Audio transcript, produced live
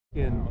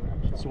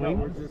swing?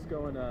 We're just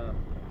going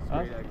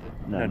straight exit.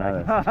 No,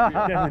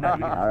 definitely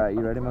not. All right,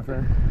 you ready, my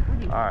friend?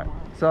 All right,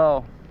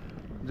 so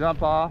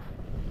jump off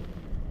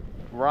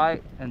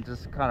right and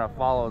just kind of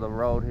follow the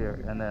road here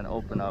and then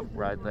open up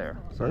right there.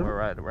 So we're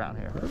right around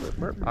here.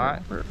 All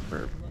right.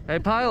 Hey,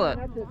 pilot.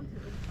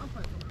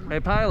 Hey,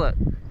 pilot.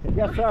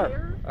 Yes,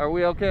 sir. Are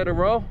we okay to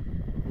row?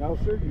 No,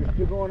 sir. You're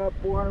still going up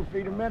 400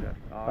 feet a minute.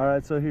 All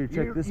right, so here,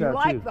 check this out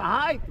like too. the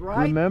height,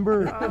 right?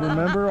 Remember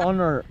on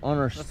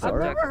our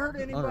start. I've never heard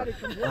anybody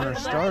complain On our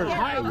about start, the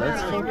height.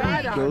 let's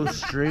fucking go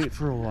straight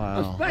for a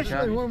while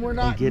Especially when we're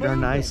not and get our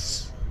moving.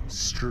 nice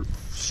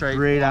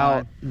straight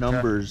out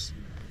numbers.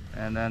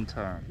 And then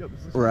turn.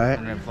 Right.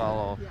 And then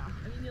follow.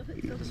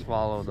 Just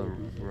follow the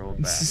road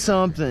back.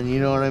 Something,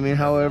 you know what I mean?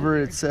 However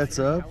it sets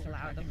up.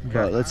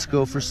 But let's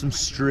go for some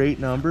straight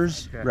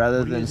numbers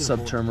rather than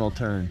subterminal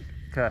turn.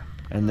 Okay.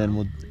 And then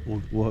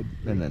we'll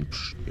and then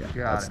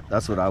yeah.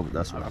 That's what I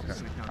was. All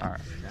right.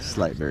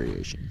 Slight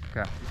variation.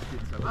 Okay.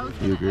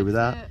 You agree with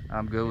that?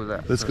 I'm good with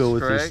that. Let's go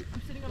with this.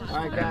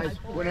 All right, guys.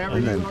 Whenever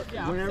And then-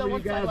 you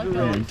guys are And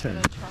ready. then turn.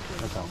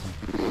 That's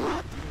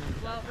awesome.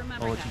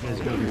 I'll let you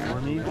guys go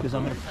before me because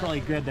I'm going to probably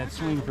grab that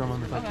swing from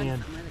them if I can.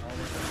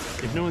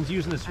 If no one's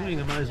using the swing,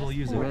 I might as well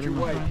use it. What's your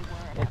weight?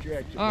 What's your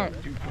exit? All right.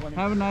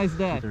 Have a nice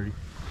day. 30.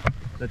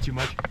 That too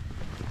much?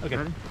 Okay.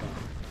 Ready?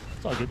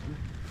 It's all good.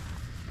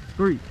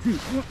 3, 2,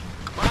 1.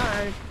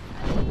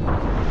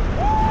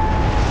 Bye.